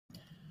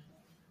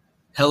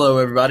Hello,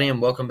 everybody,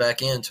 and welcome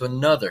back into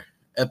another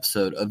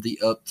episode of the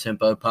Up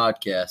Tempo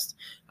Podcast.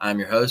 I'm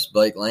your host,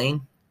 Blake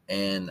Lane,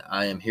 and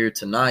I am here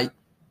tonight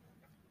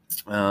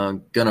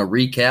going to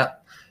recap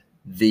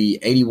the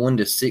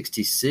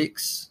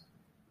 81-66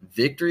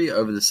 victory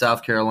over the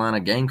South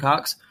Carolina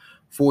Gamecocks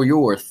for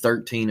your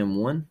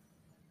 13-1,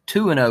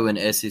 2-0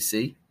 in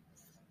SEC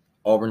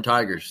Auburn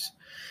Tigers.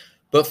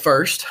 But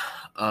first,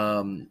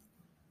 I'm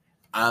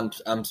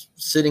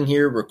sitting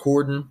here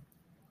recording.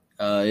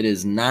 It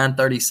is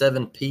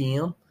 9:37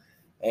 p.m.,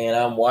 and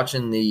I'm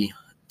watching the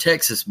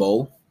Texas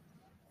Bowl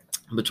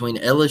between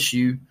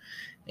LSU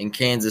and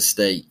Kansas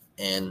State.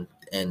 And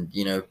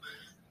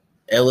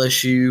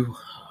LSU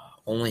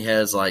only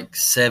has like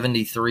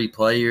 73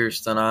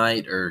 players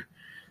tonight or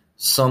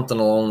something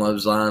along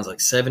those lines,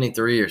 like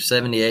 73 or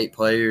 78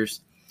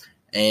 players.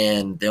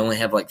 And they only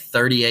have like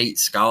 38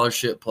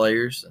 scholarship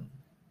players. And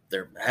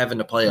they're having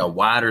to play a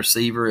wide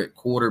receiver at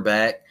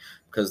quarterback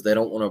because they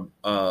don't want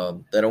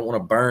to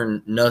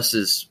burn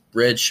Nuss's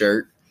red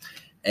shirt,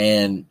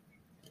 and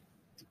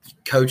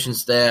coaching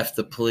staff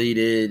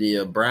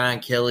depleted. Brian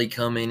Kelly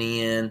coming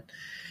in,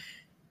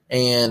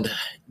 and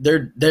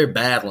they're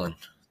battling.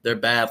 They're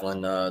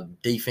battling.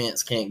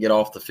 Defense can't get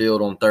off the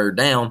field on third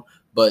down,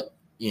 but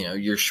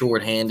you're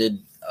shorthanded.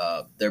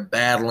 They're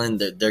battling.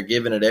 They're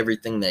giving it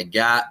everything they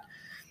got,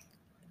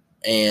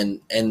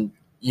 and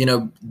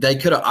they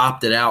could have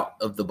opted out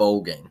of the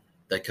bowl game.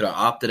 They could have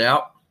opted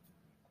out.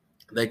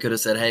 They could have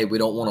said, "Hey, we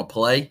don't want to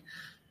play.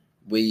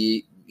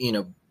 We're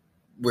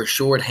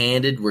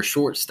short-handed. We're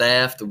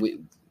short-staffed. We're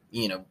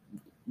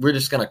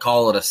just going to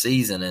call it a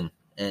season,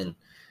 and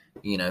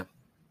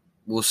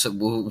we'll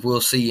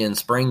see you in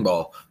spring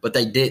ball." But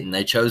they didn't.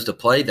 They chose to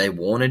play. They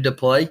wanted to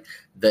play.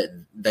 That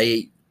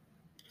they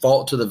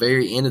fought to the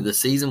very end of the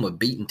season with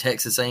beating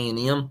Texas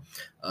A&M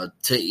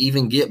to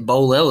even get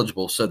bowl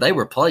eligible. So they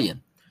were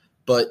playing.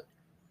 But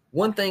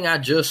one thing I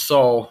just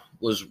saw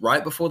was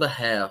right before the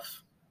half.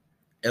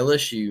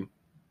 LSU,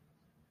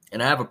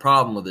 and I have a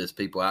problem with this,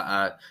 people.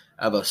 I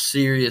have a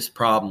serious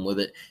problem with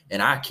it, and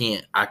I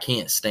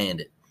can't stand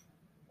it.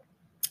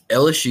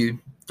 LSU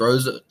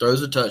throws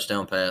a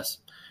touchdown pass.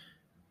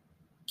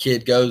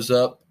 Kid goes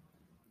up.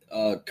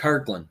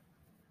 Kirkland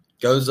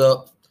goes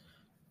up,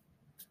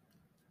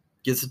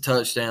 gets a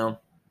touchdown,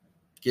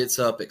 gets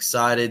up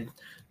excited,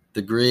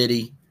 the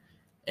gritty,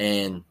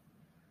 and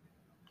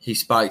he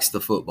spikes the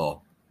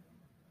football.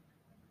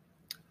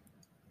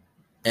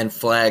 And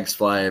flags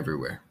fly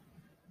everywhere.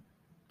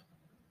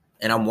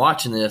 And I'm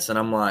watching this, and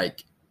I'm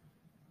like,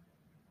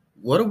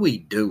 what are we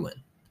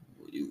doing?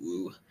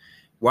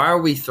 Why are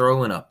we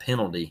throwing a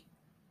penalty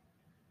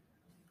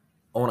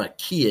on a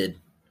kid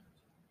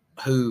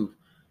who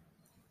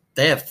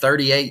they have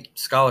 38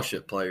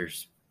 scholarship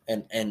players,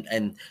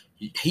 and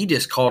he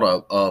just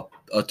caught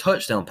a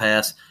touchdown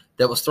pass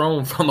that was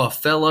thrown from a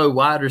fellow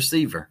wide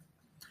receiver.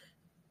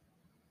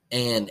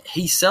 And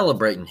he's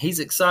celebrating. He's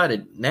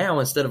excited. Now,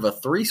 instead of a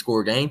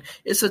 3-score game,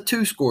 it's a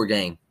 2-score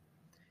game.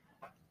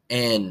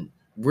 And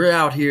we're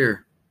out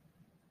here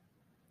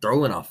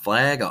throwing a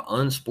flag, an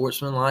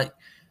unsportsmanlike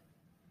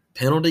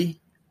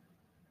penalty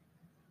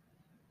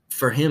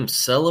for him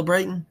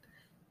celebrating.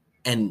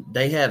 And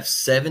they have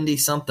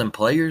 70-something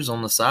players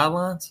on the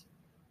sidelines.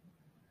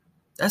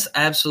 That's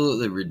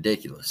absolutely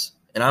ridiculous.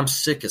 And I'm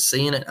sick of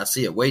seeing it. I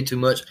see it way too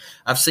much.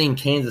 I've seen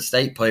Kansas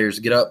State players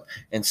get up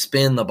and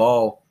spin the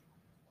ball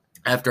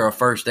after a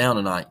first down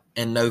tonight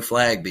and no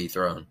flag be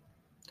thrown.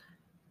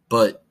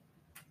 But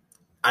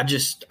I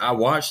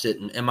watched it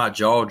and my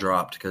jaw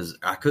dropped because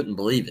I couldn't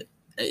believe it.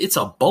 It's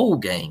a bowl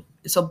game.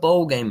 It's a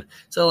bowl game.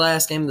 It's the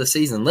last game of the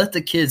season. Let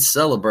the kids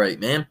celebrate,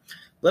 man.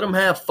 Let them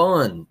have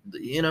fun.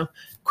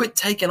 Quit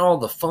taking all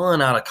the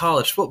fun out of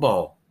college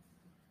football.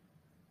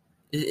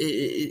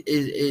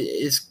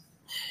 It's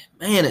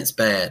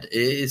bad.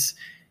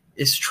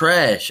 It's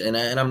trash, and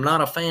I'm not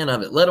a fan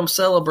of it. Let them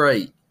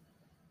celebrate.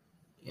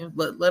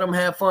 Let them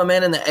have fun,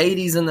 man. In the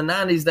 80s and the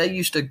 90s, they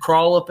used to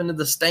crawl up into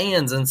the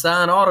stands and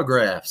sign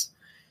autographs.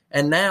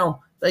 And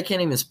now they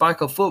can't even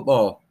spike a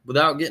football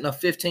without getting a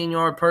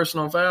 15-yard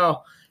personal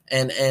foul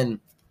and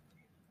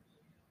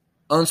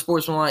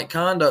unsportsmanlike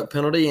conduct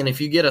penalty. And if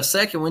you get a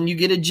second one, you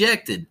get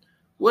ejected.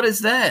 What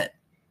is that?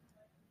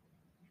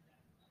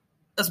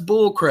 That's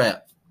bull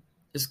crap.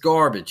 It's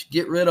garbage.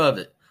 Get rid of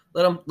it.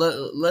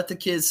 Let the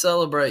kids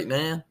celebrate,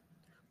 man.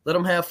 Let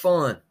them have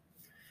fun.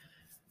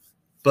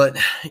 But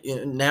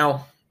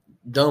now,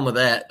 done with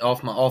that,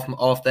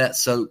 off that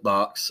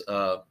soapbox.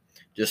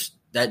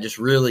 That just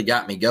really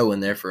got me going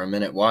there for a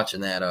minute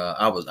watching that.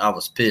 I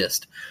was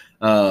pissed.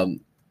 But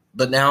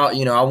now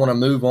I want to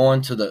move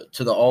on to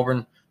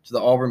the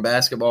Auburn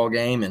basketball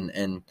game,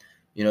 and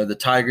the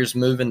Tigers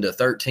moving to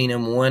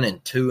 13-1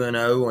 and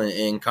 2-0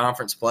 in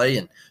conference play,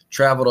 and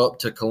traveled up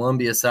to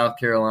Columbia, South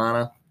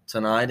Carolina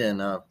tonight,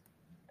 and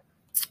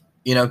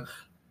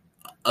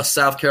a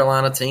South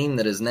Carolina team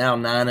that is now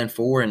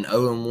 9-4 and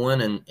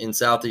 0-1 in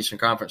Southeastern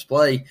Conference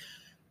play.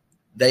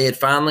 They had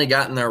finally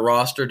gotten their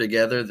roster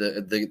together,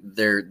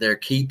 their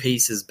key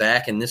pieces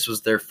back, and this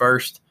was their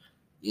first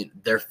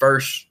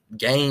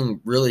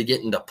game really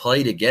getting to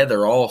play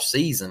together all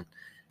season,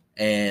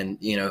 and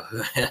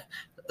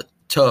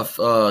tough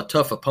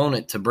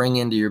opponent to bring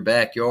into your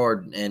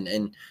backyard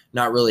and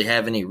not really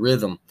have any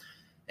rhythm.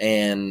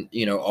 And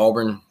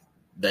Auburn,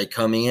 they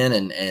come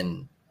in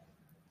and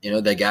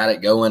they got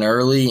it going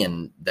early,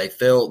 and they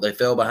fell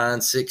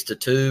behind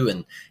 6-2,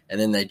 and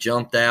then they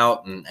jumped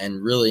out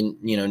and really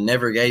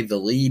never gave the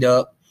lead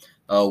up.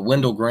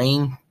 Wendell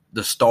Green,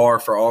 the star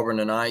for Auburn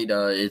tonight,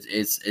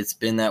 it's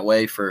been that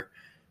way for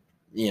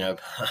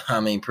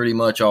pretty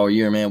much all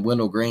year, man.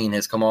 Wendell Green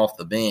has come off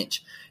the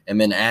bench and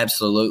been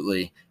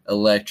absolutely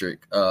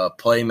electric.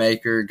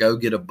 Playmaker, go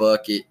get a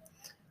bucket,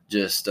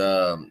 just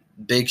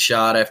big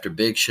shot after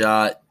big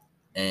shot,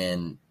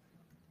 and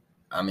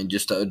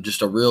just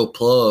a real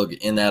plug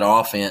in that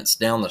offense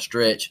down the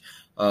stretch.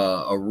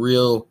 A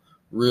real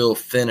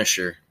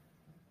finisher,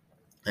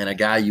 and a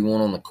guy you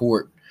want on the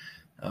court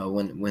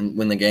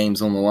when the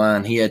game's on the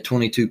line. He had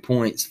 22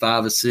 points,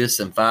 5 assists,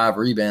 and 5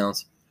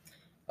 rebounds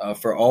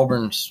for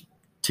Auburn's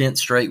 10th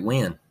straight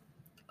win.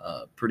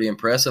 Pretty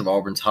impressive.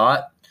 Auburn's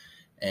hot,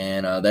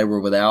 and they were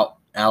without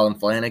Alan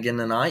Flanagan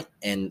tonight,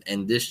 and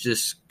this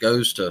just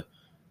goes to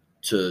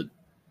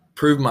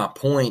prove my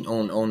point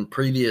on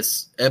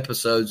previous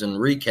episodes and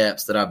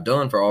recaps that I've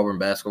done for Auburn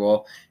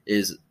basketball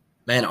is,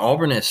 man,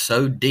 Auburn is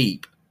so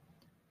deep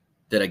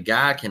that a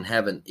guy can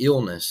have an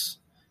illness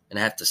and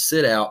have to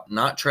sit out,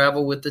 not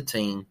travel with the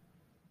team,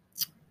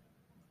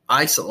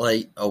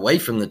 isolate away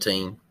from the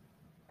team,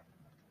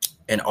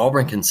 and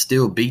Auburn can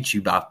still beat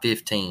you by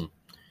 15.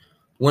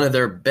 One of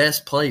their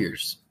best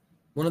players.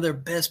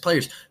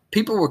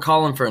 People were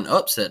calling for an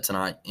upset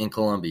tonight in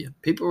Columbia.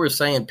 People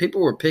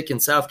were picking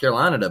South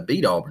Carolina to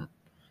beat Auburn.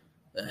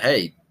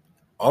 Hey,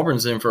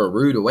 Auburn's in for a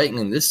rude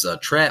awakening. This is a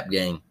trap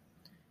game.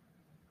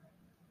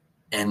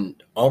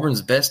 And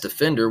Auburn's best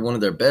defender, one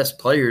of their best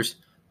players,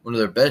 one of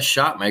their best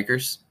shot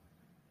makers,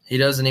 he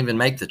doesn't even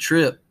make the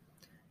trip,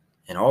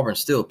 and Auburn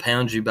still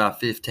pounds you by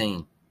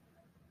 15.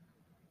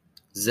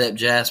 Zep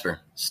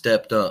Jasper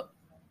stepped up.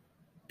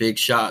 Big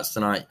shots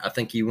tonight. I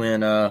think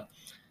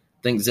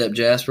Zep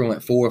Jasper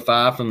went 4 or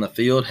 5 from the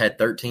field, had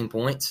 13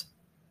 points.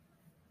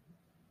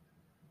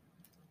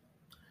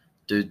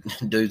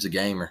 Dude's a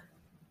gamer.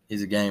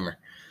 He's a gamer.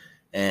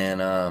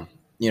 And,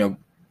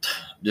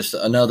 just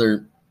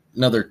another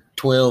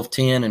 12,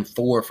 10, and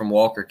 4 from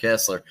Walker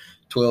Kessler.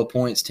 12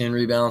 points, 10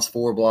 rebounds,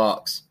 4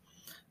 blocks.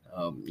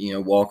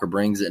 Walker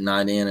brings it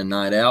night in and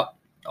night out.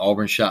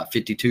 Auburn shot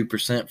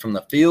 52% from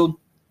the field.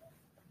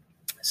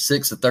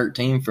 6 of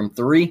 13 from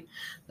 3.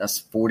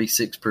 That's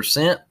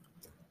 46%.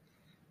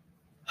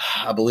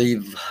 I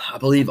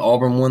believe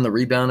Auburn won the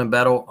rebounding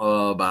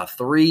battle by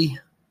 3.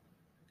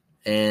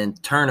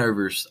 And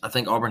turnovers, I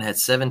think Auburn had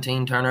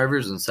 17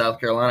 turnovers and South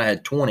Carolina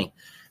had 20.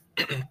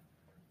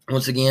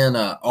 Once again,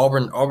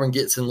 Auburn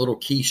gets in little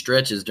key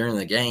stretches during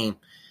the game.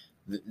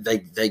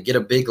 They get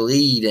a big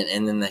lead,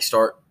 and then they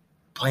start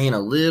playing a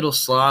little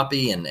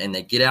sloppy, and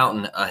they get out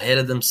and ahead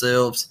of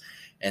themselves,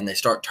 and they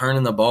start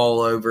turning the ball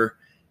over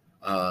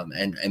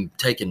and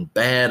taking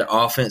bad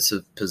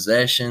offensive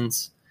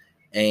possessions.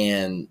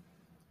 And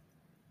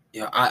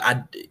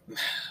I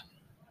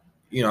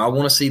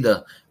want to see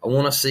the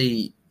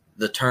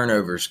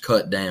turnovers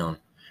cut down.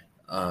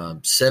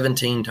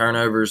 17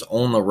 turnovers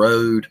on the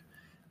road,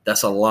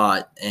 that's a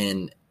lot,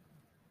 and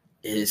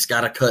it's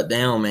got to cut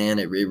down, man.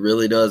 It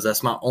really does.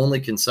 That's my only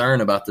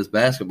concern about this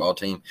basketball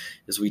team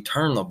is we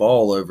turn the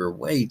ball over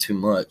way too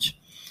much.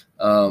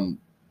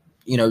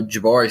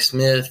 Jabari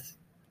Smith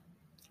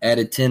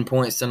added 10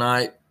 points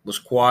tonight, was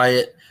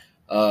quiet.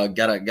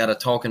 Got a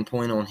talking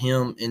point on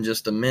him in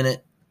just a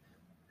minute,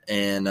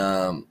 and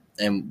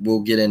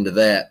we'll get into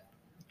that.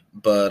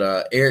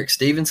 But Eric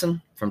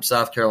Stevenson from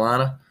South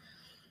Carolina,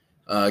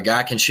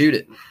 guy can shoot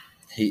it.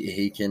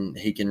 He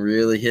can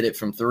really hit it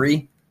from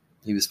 3.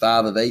 He was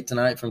 5 of 8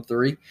 tonight from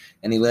 3,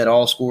 and he led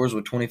all scorers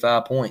with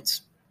 25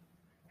 points.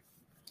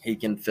 He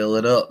can fill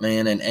it up,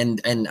 man.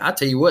 And I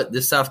tell you what,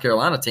 this South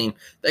Carolina team,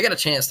 they got a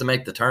chance to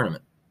make the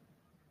tournament.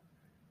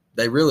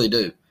 They really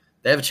do.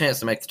 They have a chance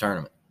to make the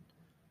tournament.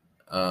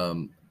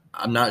 I'm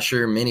not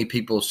sure many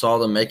people saw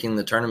them making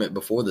the tournament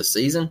before the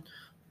season,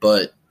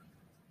 but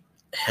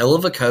hell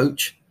of a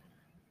coach.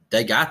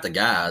 They got the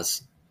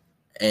guys.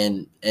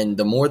 And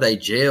the more they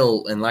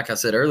gel, and like I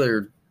said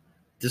earlier,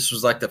 this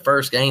was like the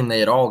first game they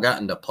had all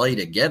gotten to play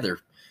together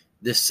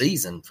this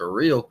season for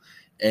real.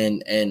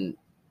 And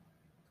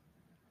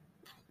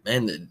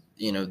they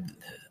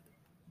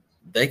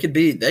could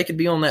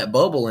be on that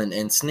bubble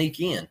and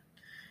sneak in.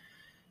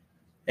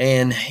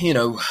 And,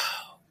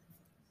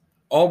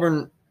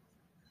 Auburn,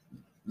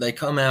 they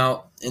come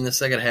out in the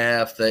second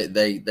half.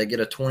 They get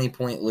a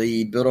 20-point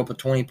lead, build up a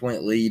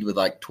 20-point lead with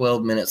like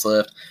 12 minutes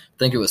left. I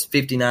think it was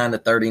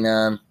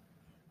 59-39.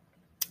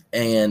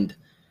 And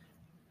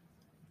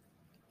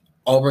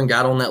Auburn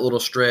got on that little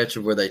stretch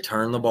of where they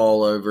turned the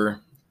ball over,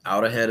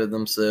 out ahead of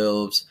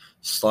themselves,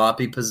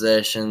 sloppy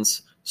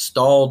possessions,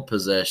 stalled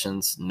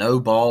possessions, no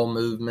ball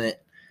movement,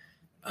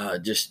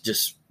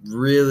 just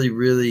really,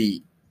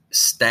 really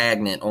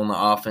stagnant on the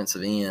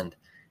offensive end.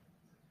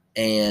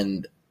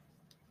 And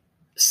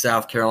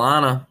South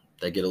Carolina,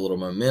 they get a little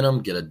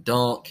momentum, get a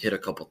dunk, hit a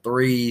couple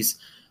threes,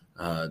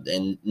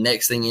 and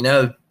next thing you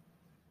know,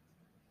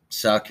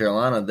 South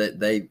Carolina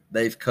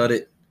they've cut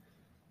it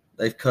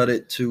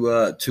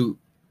to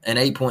an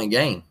 8-point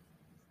game,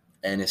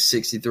 and it's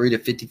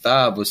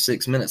 63-55 with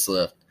 6 minutes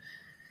left.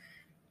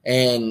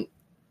 And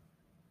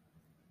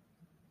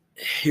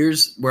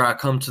here's where I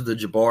come to the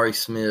Jabari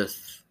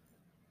Smith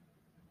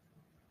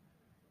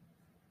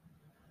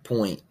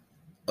point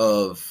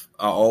of,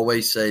 I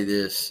always say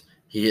this,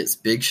 he hits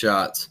big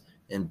shots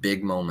in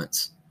big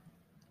moments.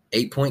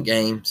 8-point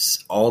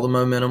games, all the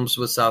momentum's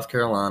with South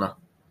Carolina.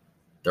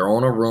 They're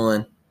on a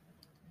run.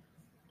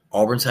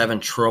 Auburn's having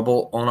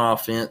trouble on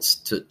offense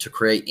to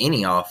create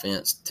any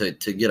offense, to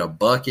get a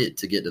bucket,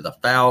 to get to the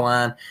foul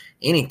line,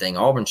 anything.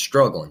 Auburn's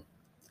struggling.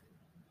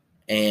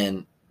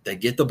 And they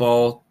get the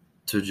ball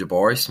to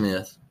Jabari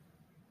Smith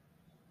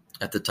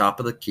at the top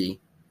of the key.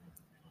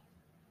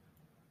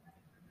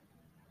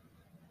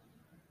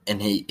 And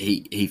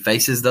he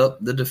faces the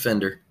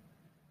defender,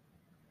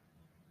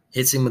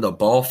 hits him with a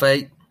ball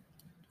fake,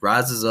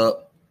 rises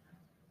up,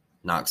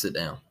 knocks it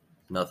down.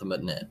 Nothing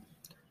but net.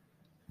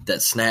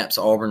 That snaps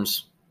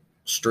Auburn's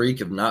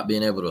streak of not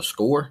being able to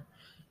score.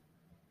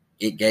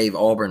 It gave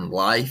Auburn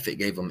life. It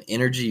gave them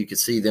energy. You could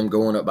see them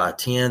going up by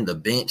 10. The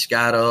bench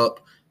got up.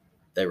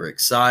 They were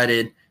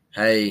excited.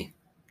 Hey,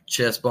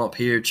 chest bump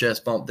here,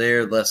 chest bump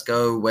there. Let's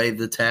go. Wave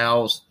the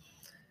towels.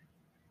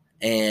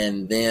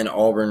 And then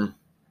Auburn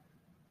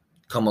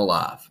come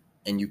alive.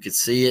 And you could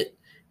see it.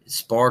 It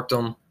sparked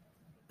them.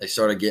 They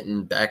started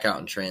getting back out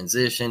in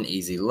transition.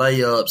 Easy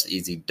layups,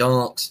 easy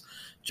dunks.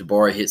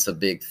 Jabari hits a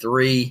big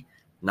three.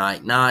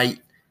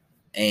 Night.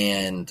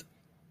 And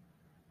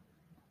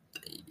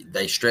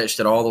they stretched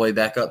it all the way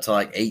back up to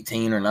like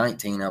 18 or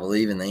 19, I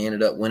believe, and they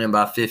ended up winning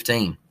by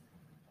 15.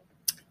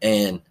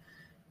 And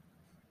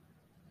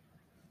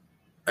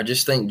I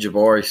just think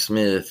Jabari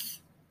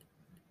Smith,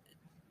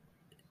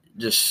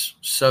 just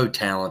so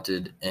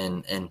talented,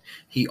 and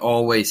he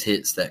always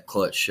hits that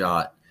clutch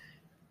shot.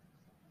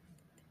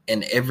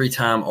 And every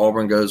time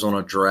Auburn goes on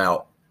a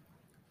drought,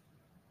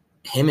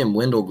 him and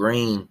Wendell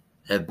Green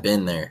have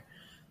been there.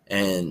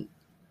 And,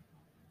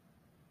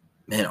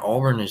 man,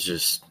 Auburn is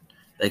just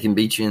 – they can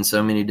beat you in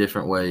so many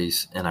different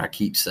ways. And I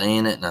keep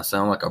saying it, and I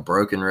sound like a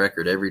broken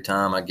record every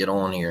time I get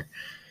on here.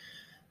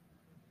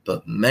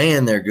 But,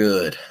 man, they're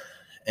good.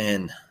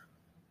 And,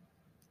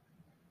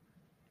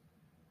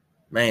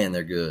 man,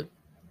 they're good.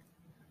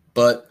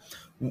 But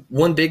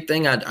one big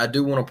thing I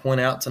do want to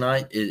point out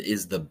tonight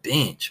is the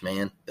bench,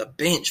 man. The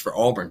bench for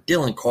Auburn.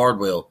 Dylan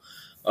Cardwell.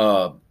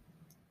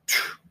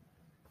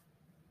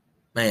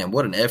 Man,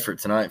 what an effort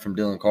tonight from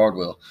Dylan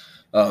Cardwell.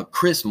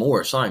 Chris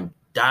Moore saw him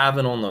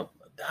diving on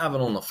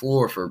the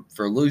floor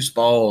for loose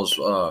balls,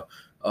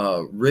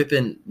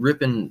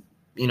 ripping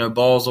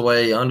balls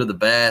away under the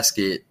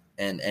basket,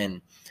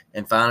 and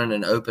finding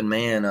an open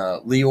man.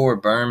 Leor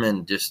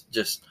Berman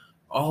just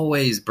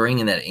always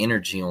bringing that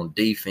energy on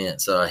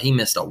defense. He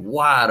missed a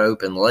wide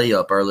open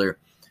layup earlier,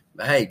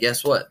 but hey,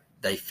 guess what?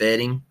 They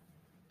fed him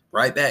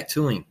right back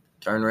to him.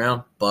 Turn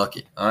around,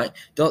 bucket. All right,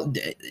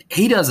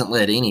 he doesn't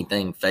let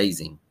anything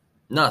faze him,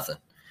 nothing,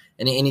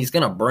 and he's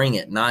gonna bring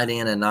it night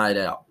in and night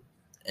out,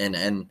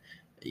 and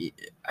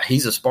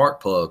he's a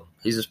spark plug.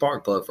 He's a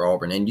spark plug for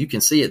Auburn, and you can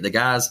see it. The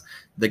guys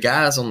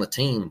on the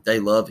team, they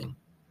love him,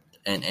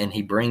 and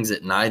he brings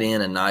it night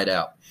in and night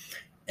out.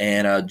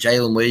 And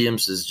Jalen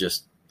Williams is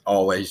just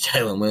always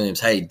Jalen Williams.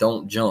 Hey,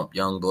 don't jump,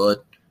 young blood.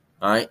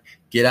 All right,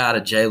 get out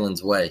of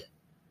Jalen's way,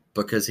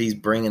 because he's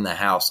bringing the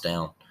house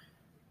down.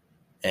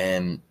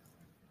 And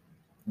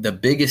the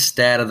biggest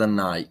stat of the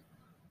night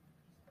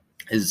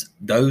is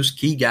those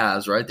key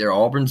guys right there,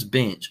 Auburn's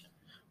bench,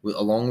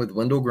 along with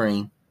Wendell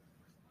Green.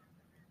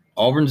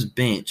 Auburn's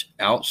bench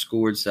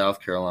outscored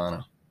South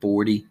Carolina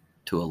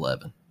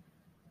 40-11.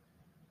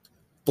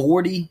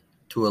 40-11.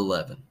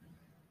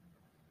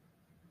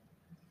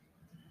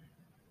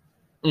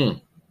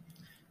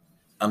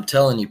 I'm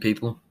telling you,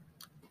 people,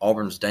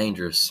 Auburn's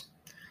dangerous.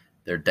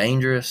 They're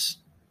dangerous.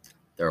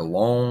 They're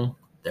long.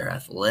 They're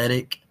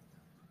athletic.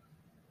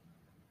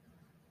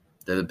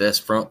 They're the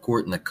best front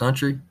court in the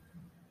country.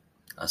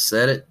 I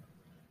said it.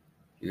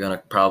 You're going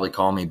to probably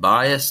call me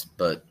biased,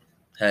 but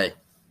hey,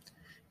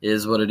 it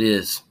is what it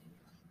is.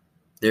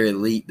 They're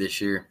elite this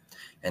year.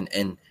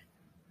 And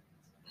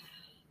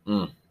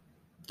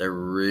they're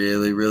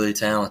really, really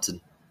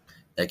talented.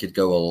 They could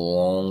go a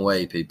long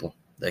way, people.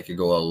 They could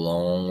go a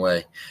long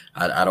way.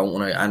 I don't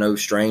want to – I know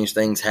strange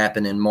things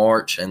happen in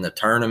March and the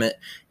tournament,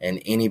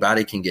 and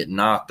anybody can get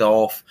knocked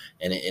off,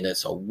 and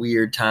it's a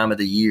weird time of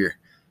the year.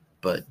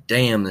 But,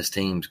 damn, this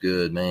team's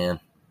good, man.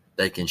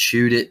 They can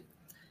shoot it.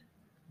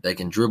 They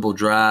can dribble,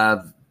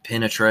 drive,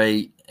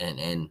 penetrate,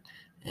 and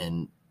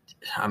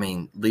I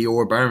mean,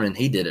 Leor Berman,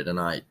 he did it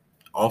tonight.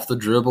 Off the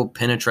dribble,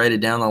 penetrated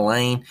down the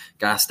lane.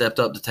 Guy stepped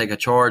up to take a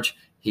charge.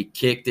 He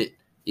kicked it.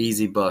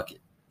 Easy bucket.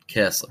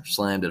 Kessler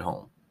slammed it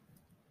home.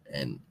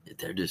 And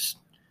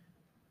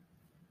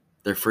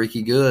they're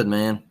freaky good,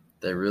 man.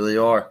 They really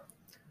are.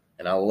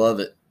 And I love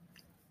it.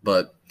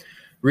 But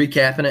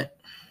recapping it,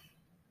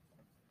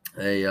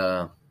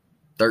 a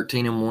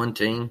 13-1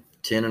 team,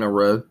 10 in a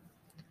row,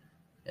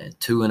 and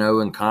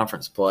 2-0 in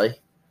conference play,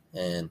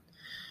 and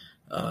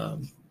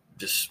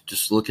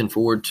just looking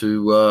forward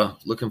to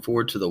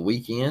the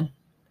weekend.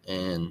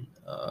 And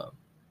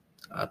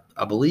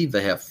I believe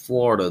they have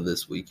Florida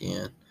this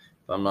weekend,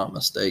 if I'm not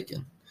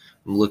mistaken.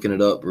 I'm looking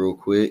it up real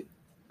quick.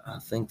 I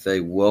think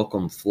they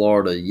welcome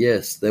Florida.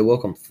 Yes, they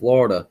welcome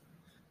Florida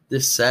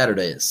this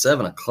Saturday at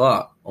 7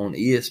 o'clock on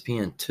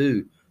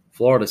ESPN2.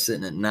 Florida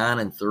sitting at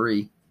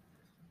 9-3,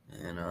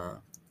 and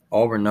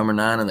Auburn number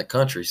 9 in the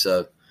country.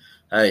 So,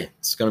 hey,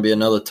 it's going to be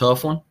another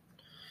tough one.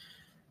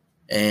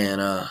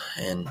 And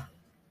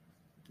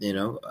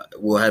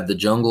we'll have the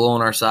jungle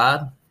on our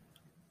side,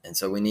 and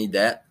so we need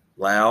that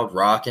loud,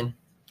 rocking,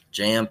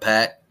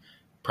 jam-packed,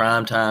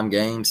 primetime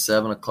game,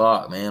 7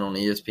 o'clock, man, on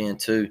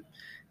ESPN2.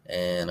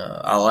 And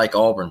I like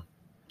Auburn.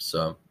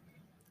 So,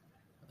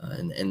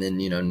 and then,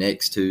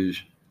 next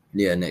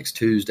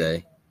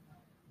Tuesday,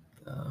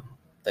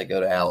 they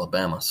go to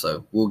Alabama.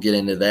 So we'll get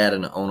into that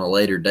on a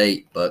later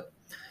date. But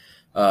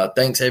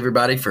thanks,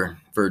 everybody,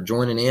 for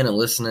joining in and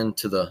listening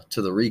to the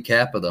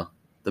recap of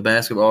the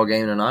basketball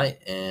game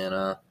tonight.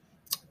 And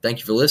thank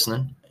you for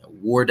listening.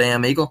 War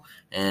Damn Eagle,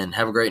 and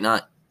have a great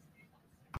night.